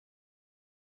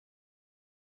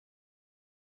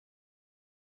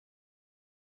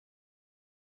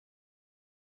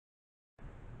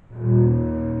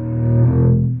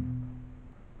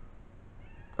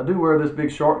I do wear this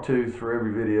big shark tooth for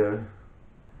every video.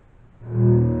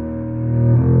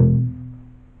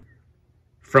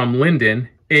 From Lyndon,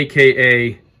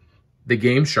 aka the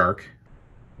Game Shark.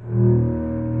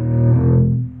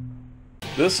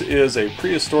 This is a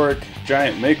prehistoric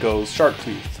giant Mako shark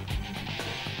tooth.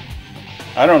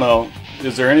 I don't know,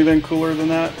 is there anything cooler than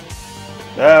that?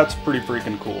 That's pretty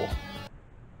freaking cool.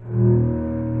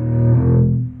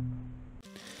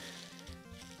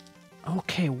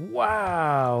 Okay,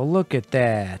 wow, look at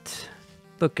that.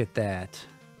 Look at that.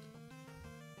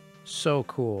 So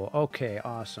cool. Okay,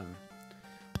 awesome.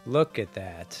 Look at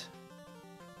that.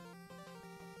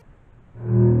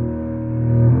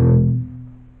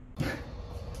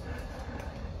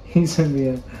 He sent me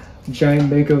a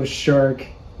giant Mako shark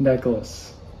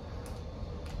necklace.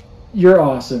 You're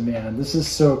awesome, man. This is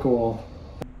so cool.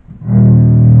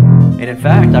 And in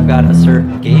fact, I've got a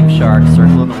certain Game Shark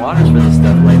circling the waters for this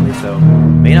stuff lately, so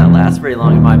may not last very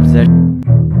long in my possession.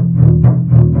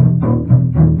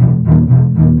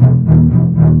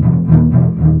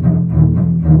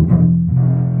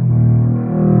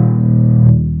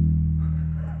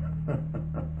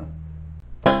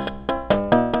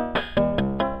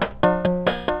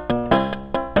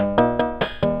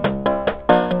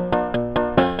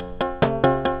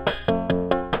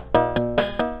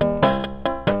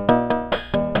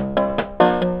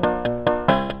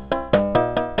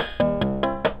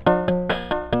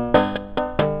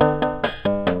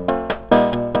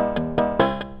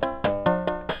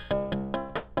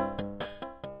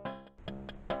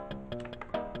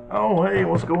 Oh, hey,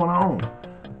 what's going on?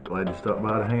 Glad you stopped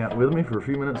by to hang out with me for a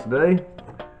few minutes today.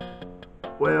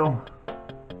 Well,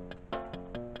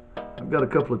 I've got a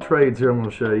couple of trades here I'm going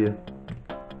to show you.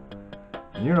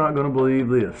 And you're not going to believe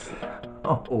this.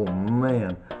 Oh,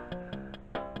 man.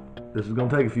 This is going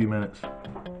to take a few minutes.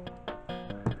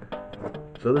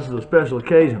 So this is a special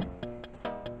occasion.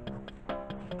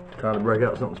 Time to break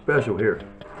out something special here.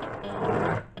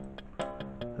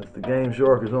 Since the Game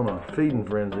Shark is on a feeding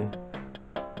frenzy,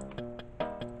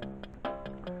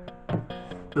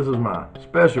 this is my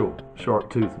special shark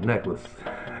tooth necklace.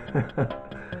 I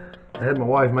had my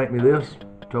wife make me this.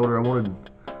 Told her I wanted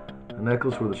a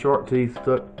necklace with the shark teeth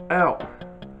stuck out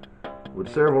with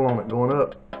several on it going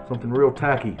up. Something real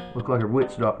tacky. Looked like a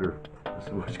witch doctor. This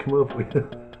is what she come up with.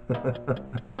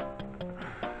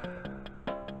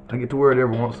 I get to wear it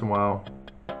every once in a while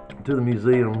to the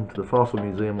museum, to the Fossil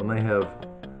Museum, when they have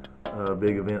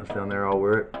big events down there. I'll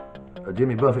wear it. A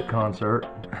Jimmy Buffett concert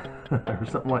or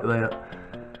something like that.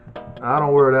 I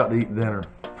don't wear it out to eat dinner.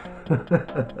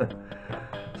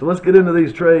 So let's get into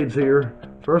these trades here.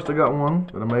 First, I got one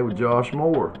that I made with Josh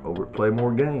Moore over at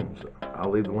playmooregames. I'll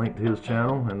leave the link to his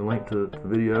channel and the link to the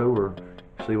video, or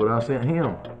see what I sent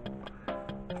him.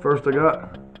 First, I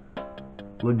got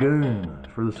Lagoon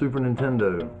for the Super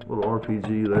Nintendo. Little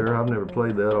RPG there. I've never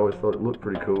played that. I always thought it looked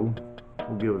pretty cool.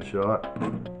 We'll give it a shot.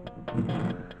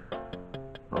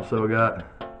 Also, I got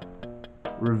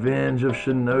Revenge of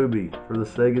Shinobi for the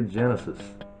Sega Genesis.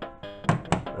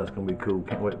 That's going to be cool.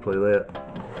 Can't wait to play that.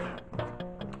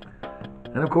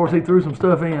 And of course, he threw some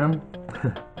stuff in.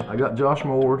 I got Josh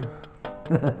Moore.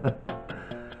 He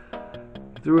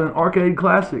threw in Arcade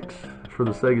Classics for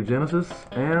the Sega Genesis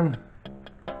and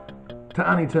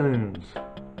Tiny Toons,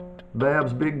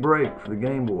 Bab's Big Break for the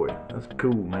Game Boy. That's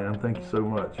cool, man. Thank you so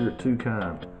much. You're too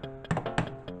kind.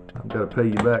 I've got to pay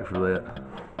you back for that.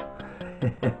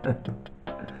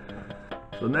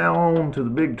 So now on to the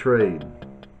big trade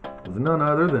with none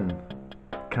other than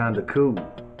Kinda Cool.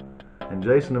 And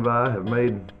Jason and I have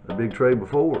made a big trade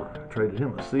before. I traded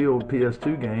him a sealed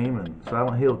PS2 game and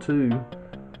Silent Hill 2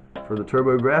 for the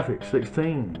TurboGrafx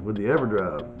 16 with the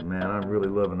EverDrive. Man, I'm really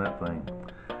loving that thing.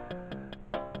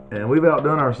 And we've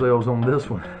outdone ourselves on this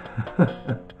one.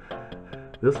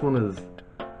 This one is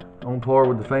on par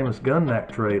with the famous Gun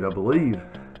Knack trade, I believe.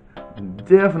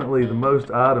 Definitely the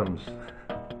most items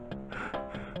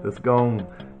that's gone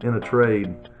in a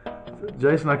trade.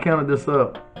 Jason, I counted this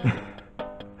up.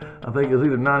 I think it's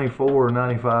either 94 or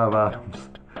 95 items.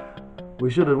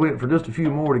 We should have went for just a few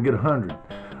more to get 100.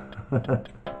 So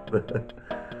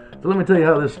let me tell you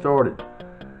how this started.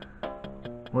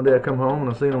 One day I come home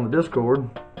and I seen on the Discord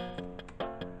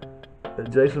that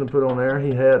Jason had put on there, he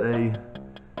had a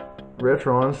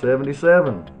Retron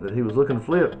 77 that he was looking to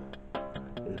flip.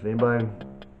 If anybody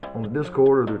on the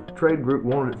Discord or the trade group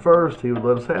wanted it first, he would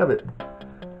let us have it.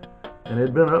 And it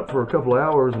had been up for a couple of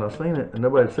hours and I seen it and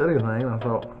nobody had said anything, and I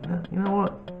thought, man, you know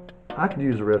what, I could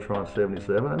use a Retron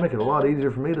 77. That'd make it a lot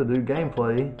easier for me to do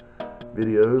gameplay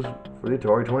videos for the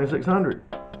Atari 2600.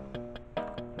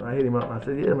 And I hit him up and I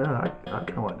said, yeah man, I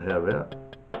kind of like to have that.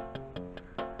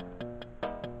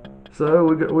 So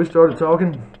we started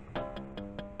talking.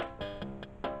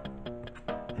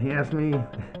 He asked me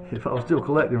if I was still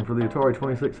collecting for the Atari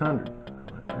 2600.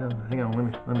 Hang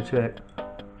on, let me check.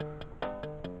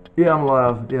 Yeah, I'm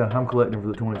alive. Yeah, I'm collecting for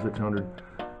the 2600.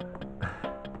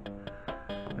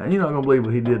 And you're not gonna believe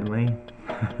what he did to me.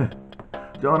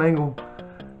 John Engel,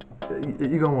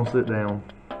 you're gonna want to sit down.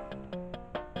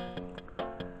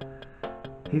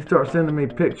 He starts sending me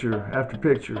picture after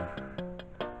picture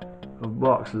of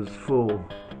boxes full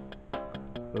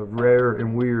of rare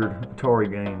and weird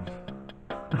Atari games.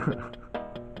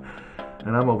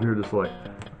 And I'm over here just like,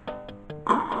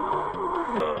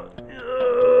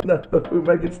 no,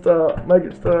 make it stop, make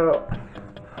it stop.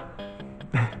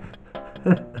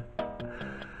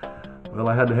 Well,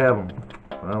 I had to have them.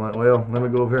 I'm like, well, let me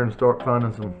go over here and start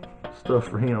finding some stuff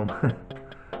for him.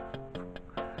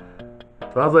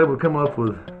 So I was able to come up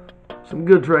with some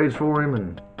good trades for him,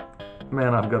 and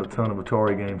man, I've got a ton of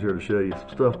Atari games here to show you. Some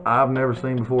stuff I've never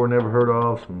seen before, never heard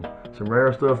of, some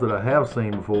rare stuff that I have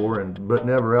seen before, but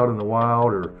never out in the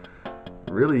wild or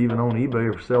really even on eBay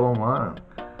or for sale online.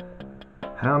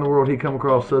 How in the world he come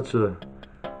across such a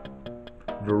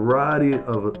variety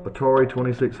of Atari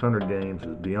 2600 games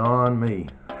is beyond me.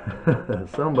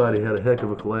 Somebody had a heck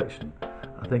of a collection.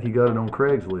 I think he got it on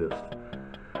Craigslist.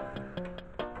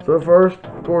 So first,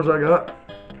 of course, I got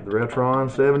the Retron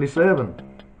 77.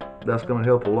 That's going to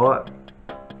help a lot.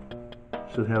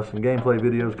 Should have some gameplay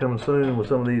videos coming soon with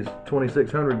some of these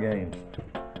 2600 games.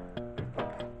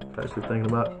 Actually thinking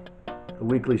about a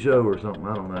weekly show or something,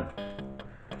 I don't know.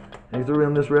 He threw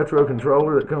in this retro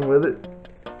controller that come with it.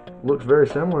 Looks very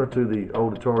similar to the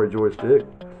old Atari joystick.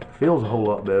 Feels a whole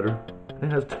lot better.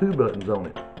 It has 2 buttons on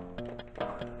it.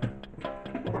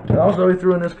 And also he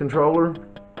threw in this controller.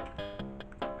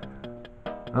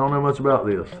 I don't know much about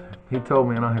this. He told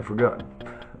me and I have forgotten.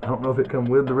 I don't know if it comes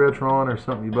with the Retron or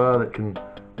something you buy that can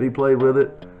be played with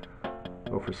it,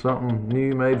 or for something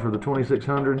new made for the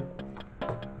 2600.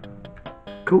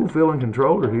 Cool feeling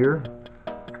controller here.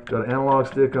 Got an analog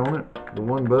stick on it, the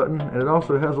 1 button, and it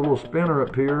also has a little spinner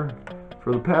up here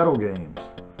for the paddle games.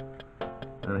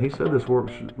 And he said this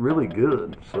works really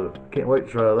good, so can't wait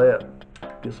to try that.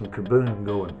 Get some kaboom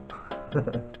going.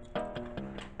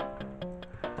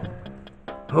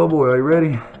 Oh boy, are you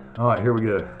ready? Alright, here we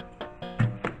go.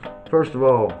 First of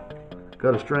all,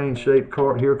 got a strange shaped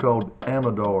cart here called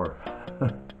Amador.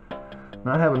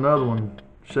 Now I have another one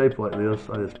shaped like this.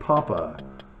 It's Popeye.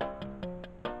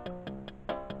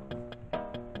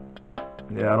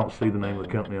 Yeah, I don't see the name of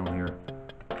the company on here.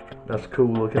 That's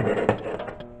cool looking.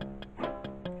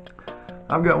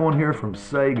 I've got one here from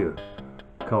Sega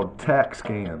called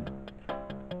TAC-SCAN.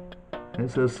 It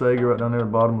says Sega right down there at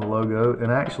the bottom of the logo, and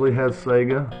actually has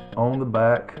Sega on the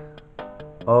back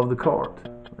of the cart.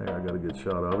 There, I got a good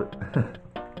shot of it.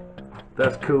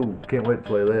 That's cool. Can't wait to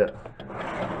play that.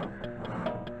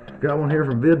 Got one here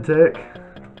from VidTech.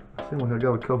 Seems like I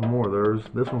got a couple more of theirs.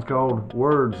 This one's called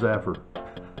Word Zapper.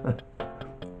 I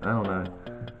don't know.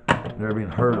 Never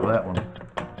even heard of that one.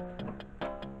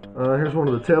 Here's one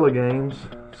of the telegames,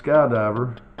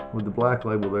 Skydiver, with the black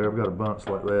label there. I've got a bunch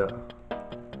like that.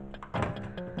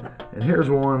 And here's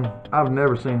one, I've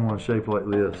never seen one shaped like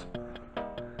this.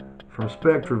 From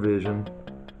Spectravision.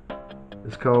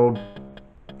 It's called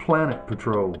Planet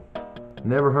Patrol.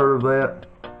 Never heard of that.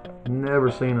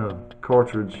 Never seen a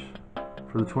cartridge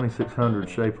for the 2600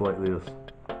 shaped like this.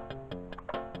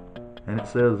 And it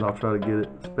says, I'll try to get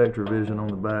it, Spectravision on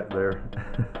the back there.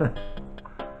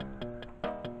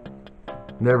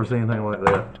 Never seen anything like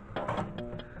that.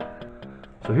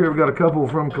 So here we've got a couple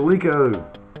from Coleco.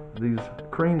 These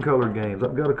cream colored games.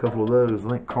 I've got a couple of those. I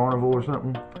think Carnival or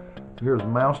something. So here's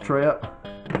Mousetrap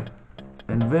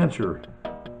and Venture.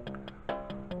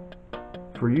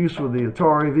 For use with the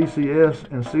Atari,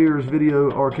 VCS, and Sears Video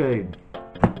Arcade.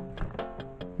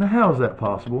 Now how is that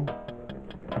possible?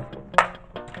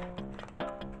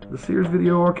 The Sears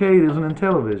Video Arcade isn't in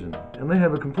television, and they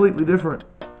have a completely different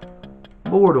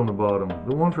board on the bottom.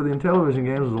 The one for the Intellivision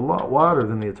games is a lot wider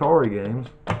than the Atari games.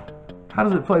 How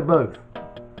does it play both?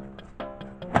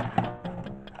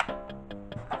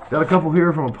 Got a couple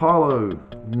here from Apollo.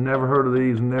 Never heard of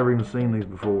these, never even seen these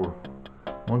before.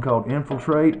 One called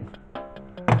Infiltrate,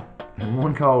 and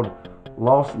one called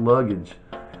Lost Luggage.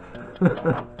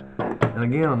 And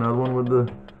again, another one with the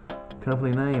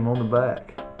company name on the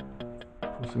back.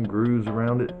 With some grooves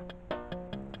around it.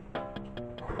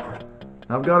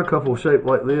 I've got a couple shaped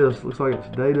like this. Looks like it's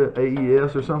Data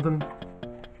AES or something.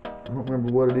 I don't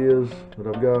remember what it is that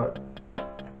I've got.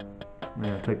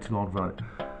 Man, it takes too long to find it.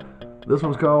 This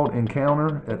one's called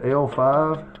Encounter at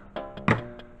L5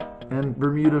 and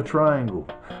Bermuda Triangle.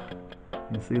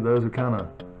 You see those are kind of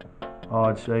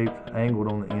odd shaped,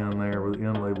 angled on the end there where the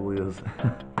end label is.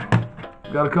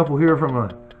 Got a couple here from a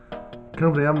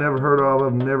company I've never heard of.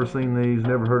 I've never seen these,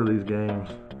 never heard of these games.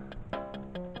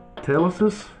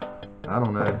 Telesis? I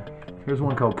don't know. Here's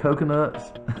one called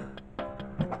Coconuts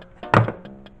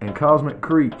and Cosmic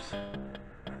Creeps.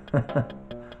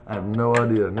 I have no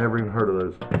idea, never even heard of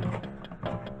those.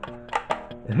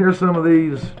 And here's some of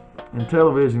these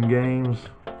Intellivision games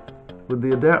with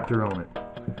the adapter on it.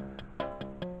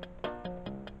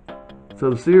 So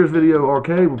the Sears Video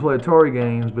Arcade will play Atari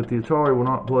games, but the Atari will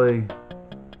not play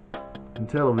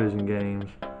Intellivision games.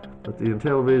 But the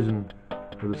Intellivision,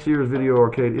 or the Sears Video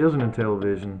Arcade, is an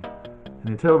Intellivision, and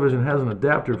the Intellivision has an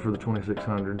adapter for the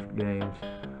 2600 games.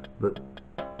 But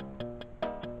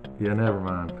yeah, never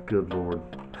mind. Good Lord.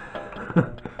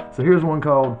 So here's one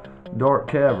called Dark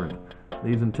Cavern.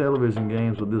 These Intellivision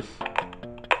games with this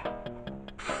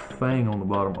thing on the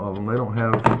bottom of them, they don't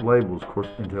have labels. Of course,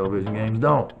 Intellivision games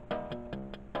don't.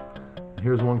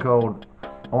 Here's one called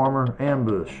Armor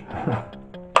Ambush.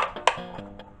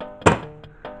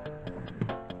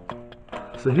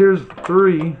 So here's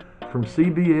 3 from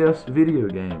CBS Video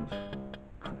Games.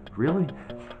 Really?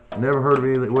 Never heard of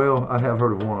anything. Well, I have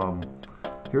heard of one of them.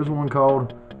 Here's one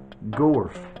called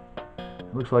Gorf.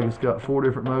 Looks like it's got 4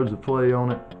 different modes of play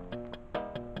on it.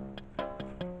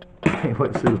 Can't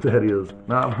wait to see what that is.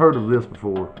 Now, I've heard of this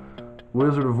before.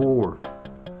 Wizard of War.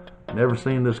 Never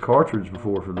seen this cartridge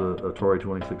before for the Atari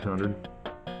 2600.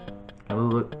 And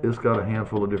look, it's got a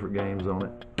handful of different games on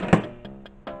it.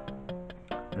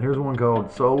 And here's one called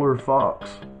Solar Fox.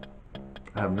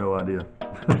 I have no idea.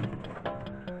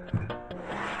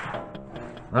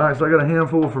 Alright, so I got a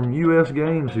handful from US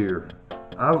Games here.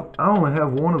 I only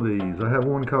have one of these. I have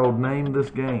one called Name This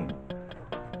Game.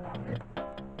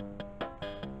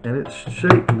 And it's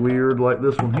shaped weird like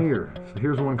this one here. So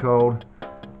here's one called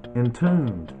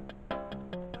Entombed.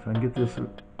 If I can get this,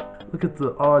 look at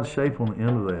the odd shape on the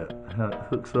end of that, how it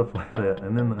hooks up like that,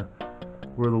 and then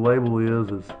where the label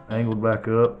is angled back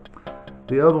up.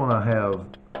 The other one I have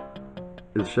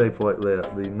is shaped like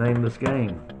that, the Name This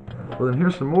Game. Well, then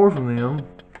here's some more from them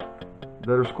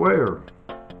that are square,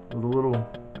 with a little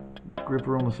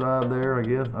gripper on the side there, I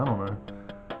guess. I don't know.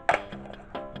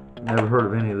 Never heard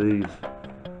of any of these.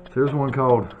 So here's one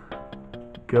called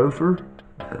Gopher.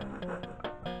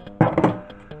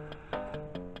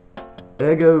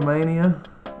 Egomania,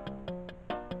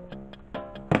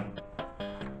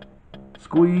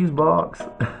 Squeeze Box,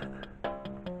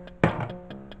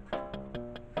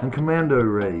 and Commando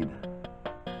Raid.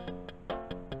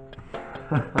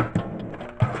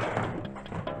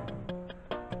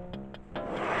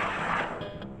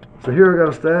 So here I got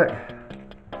a stack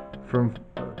from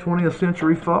 20th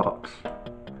Century Fox.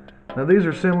 Now these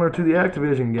are similar to the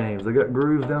Activision games. They got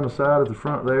grooves down the side at the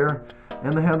front there.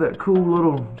 And they have that cool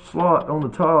little slot on the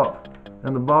top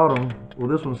and the bottom. Well,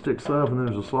 this one sticks up and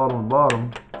there's a slot on the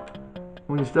bottom.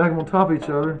 When you stack them on top of each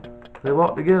other, they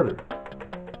lock together.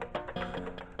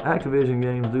 Activision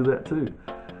games do that too.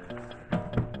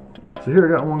 So here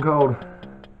I got one called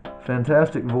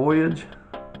Fantastic Voyage.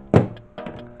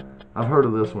 I've heard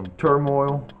of this one.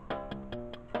 Turmoil.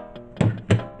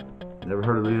 Never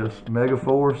heard of this.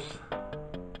 Megaforce.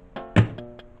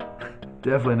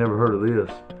 Definitely never heard of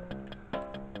this.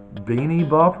 Beanie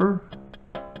Bopper?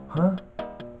 Huh?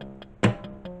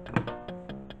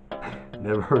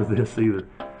 Never heard of this either.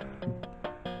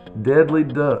 Deadly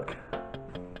Duck.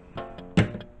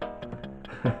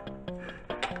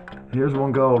 Here's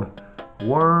one called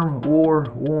Worm War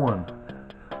 1.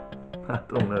 I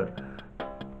don't know.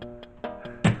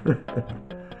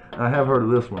 I have heard of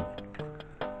this one.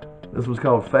 This was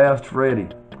called Fast Freddy.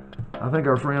 I think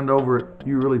our friend over at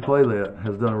You Really Play That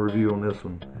has done a review on this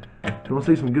one. If you want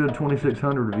to see some good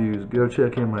 2600 reviews, go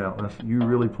check him out. That's You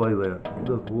Really Play That. He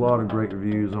does a lot of great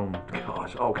reviews on,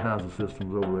 gosh, all kinds of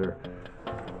systems over there.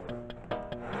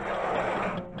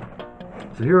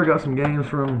 So here I got some games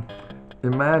from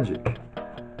Imagic.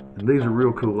 And these are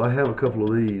real cool. I have a couple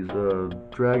of these.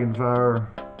 Dragonfire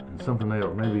and something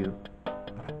else. Maybe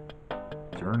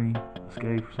Journey,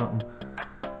 Escape or something.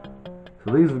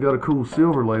 So these have got a cool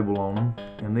silver label on them.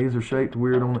 And these are shaped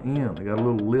weird on the end. They got a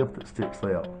little lip that sticks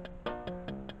out.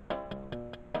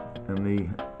 And the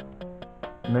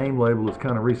name label is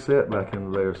kind of reset back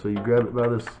into there. So you grab it by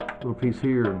this little piece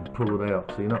here and pull it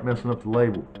out. So you're not messing up the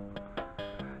label.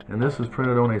 And this is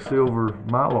printed on a silver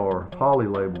Mylar poly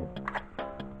label,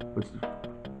 which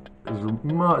is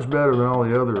much better than all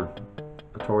the other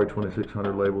Atari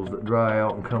 2600 labels that dry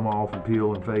out and come off and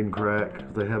peel and fade and crack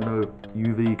because they have no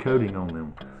UV coating on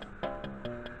them.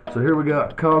 So here we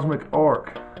got Cosmic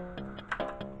Arc.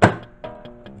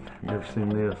 Never seen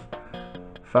this.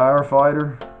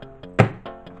 Firefighter.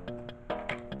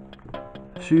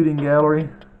 Shooting gallery.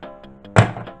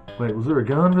 Wait, was there a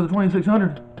gun for the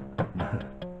 2600?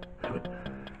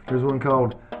 Here's one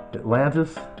called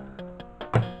Atlantis.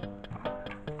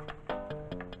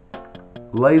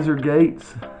 Laser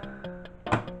gates.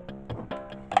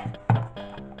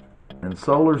 And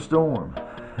Solar Storm.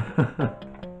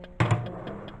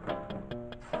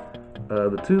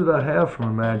 The two that I have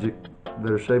from Magic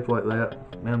that are shaped like that,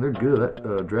 man, they're good. That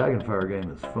Dragonfire game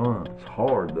is fun. It's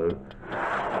hard though.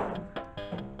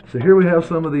 So here we have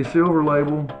some of these Silver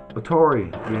Label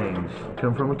Atari games.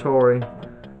 Come from Atari,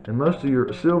 and most of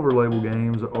your Silver Label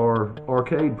games are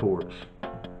arcade ports.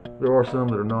 There are some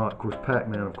that are not. Of course,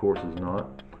 Pac-Man, of course, is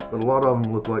not. But a lot of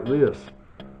them look like this.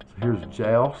 So here's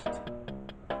Joust.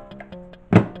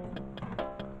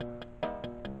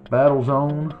 Battle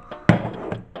Zone.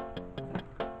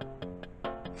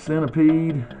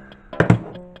 Centipede.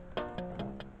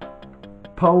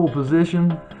 Pole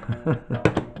Position.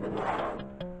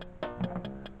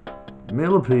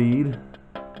 Millipede.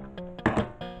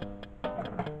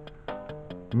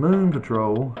 Moon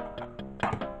Patrol.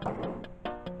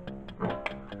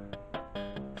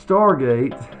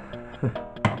 Stargate.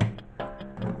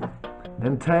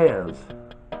 And Taz.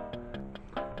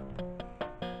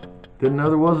 Didn't know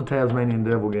there was a Tasmanian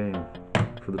Devil game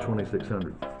for the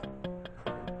 2600.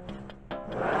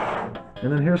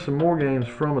 And then here's some more games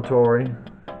from Atari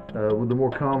with the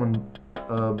more common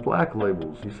black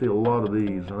labels. You see a lot of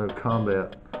these. I know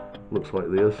Combat looks like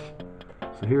this.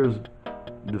 So here's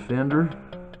Defender,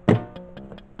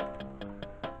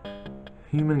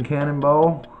 Human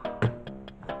Cannonball,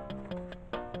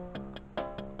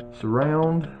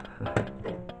 Surround,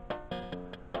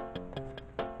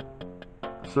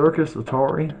 Circus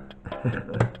Atari,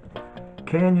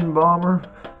 Canyon Bomber,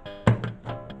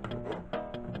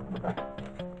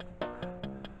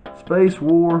 Space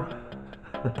War.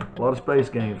 A lot of space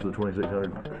games for the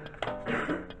 2600.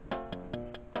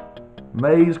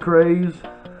 Maze Craze.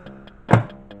 And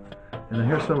then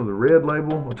here's some of the red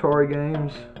label Atari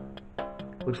games.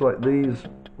 Looks like these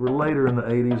were later in the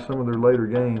 80s, some of their later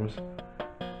games.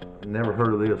 Never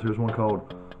heard of this. Here's one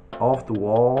called Off the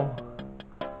Wall.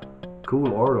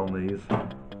 Cool art on these.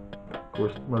 Of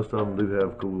course, most of them do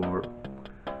have cool art.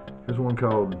 Here's one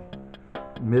called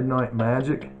Midnight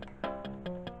Magic.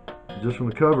 Just from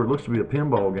the cover, it looks to be a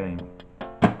pinball game.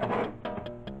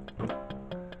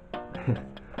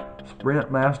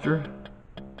 Sprint Master.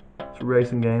 It's a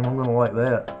racing game. I'm going to like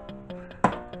that.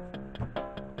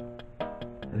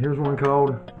 And here's one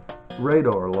called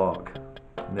Radar Lock.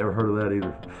 Never heard of that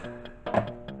either.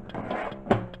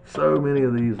 So many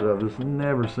of these I've just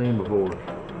never seen before.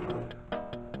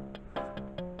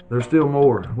 There's still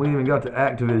more. We ain't even got to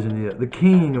Activision yet. The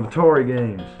king of Atari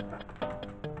games.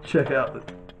 Check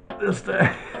out this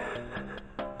stack.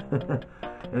 And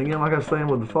again, like I was saying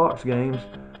with the Fox games,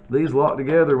 these lock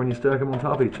together when you stack them on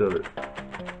top of each other.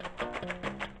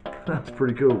 That's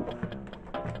pretty cool.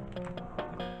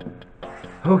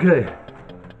 Okay.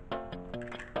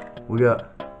 We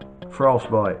got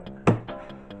Frostbite.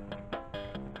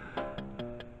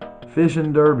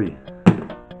 Fishing Derby.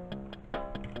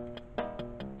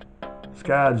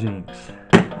 Sky Jinx.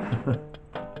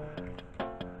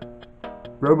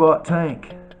 Robot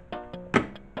Tank.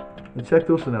 And check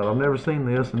this one out. I've never seen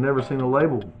this and never seen a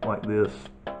label like this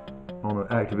on an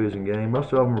Activision game.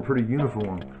 Most of them are pretty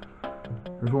uniform.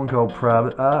 There's one called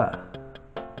Private Eye.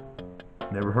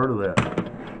 Never heard of that.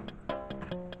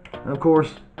 And of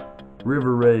course,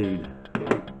 River Raid.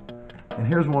 And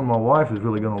here's one my wife is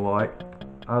really going to like.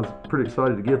 I was pretty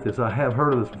excited to get this. I have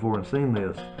heard of this before and seen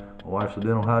this. My wife's a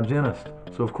dental hygienist.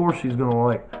 So of course she's going to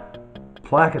like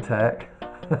Plaque Attack.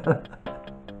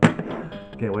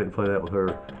 Can't wait to play that with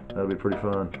her. That'll be pretty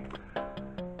fun.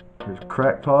 Here's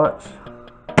Crackpots.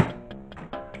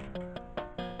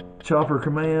 Chopper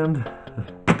Command.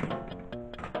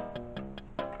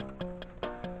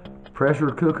 Pressure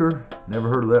Cooker. Never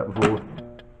heard of that before.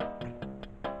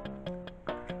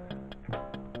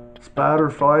 Spider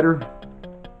Fighter.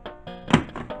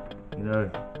 You know,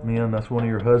 men, that's one of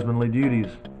your husbandly duties.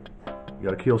 You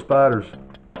gotta kill spiders.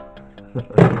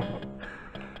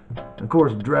 Of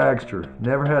course, Dragster.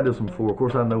 Never had this one before. Of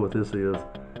course, I know what this is.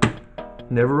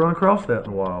 Never run across that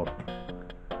in the wild.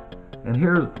 And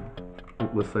here's,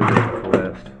 let's say this for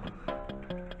last.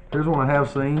 Here's one I have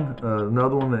seen.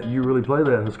 Another one that You Really Play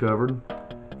That has covered.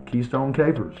 Keystone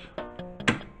Capers.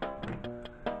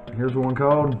 Here's one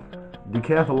called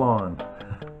Decathlon.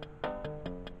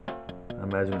 I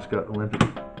imagine it's got Olympic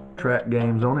track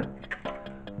games on it.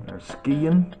 There's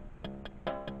skiing.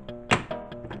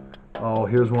 Oh, Oh,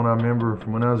 here's one I remember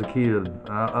from when I was a kid.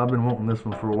 I've been wanting this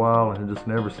one for a while and had just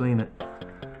never seen it.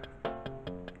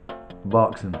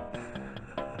 Boxing.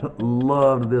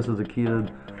 Loved this as a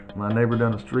kid. My neighbor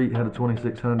down the street had a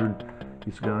 2600.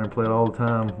 Used to go there and play it all the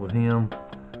time with him.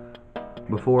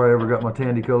 Before I ever got my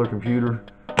Tandy color computer.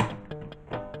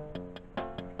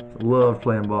 Loved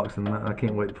playing boxing. I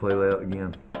can't wait to play that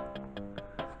again.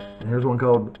 And here's one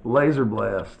called Laser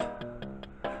Blast.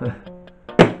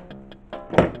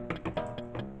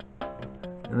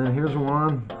 And then here's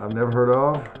one I've never heard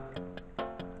of.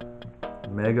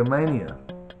 Mega Mania.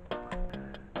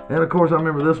 And of course I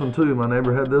remember this one too. My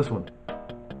neighbor had this one.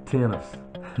 Tennis.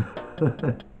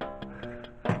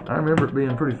 I remember it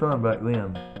being pretty fun back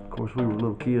then. Of course we were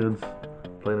little kids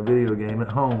playing a video game at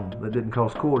home that didn't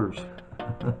cost quarters.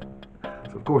 So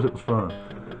of course it was fun.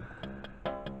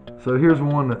 So here's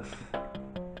one that's,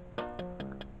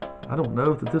 I don't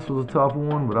know if this was a top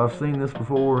one, but I've seen this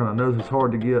before and I know this is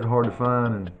hard to get, hard to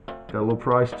find, and got a little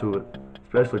price to it,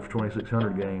 especially for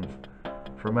 2600 games.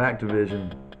 From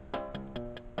Activision,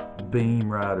 Beam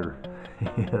Rider.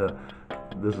 Yeah,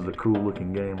 this is a cool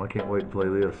looking game. I can't wait to play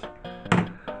this.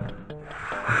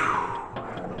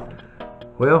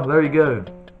 Well, there you go.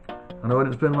 I know I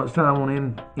didn't spend much time on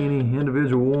any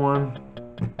individual one.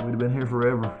 We'd have been here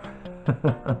forever.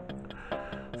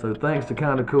 So thanks to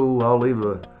Kinda Cool. I'll leave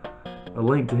a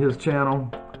link to his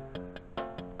channel.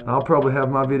 I'll probably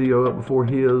have my video up before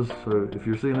his, so if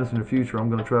you're seeing this in the future, I'm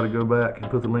going to try to go back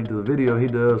and put the link to the video he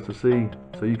does to see,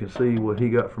 so you can see what he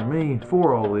got from me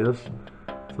for all this.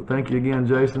 So thank you again,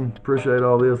 Jason. Appreciate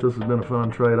all this. This has been a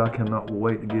fun trade. I cannot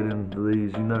wait to get into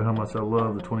these. You know how much I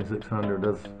love the 2600.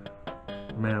 That's,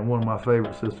 man, one of my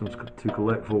favorite systems to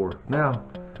collect for. Now,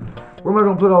 where am I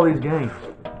going to put all these games?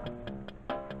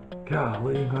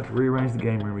 Golly, I have to rearrange the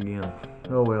game room again.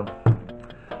 Oh well.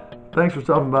 Thanks for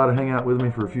stopping by to hang out with me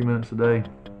for a few minutes today.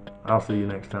 I'll see you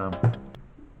next time.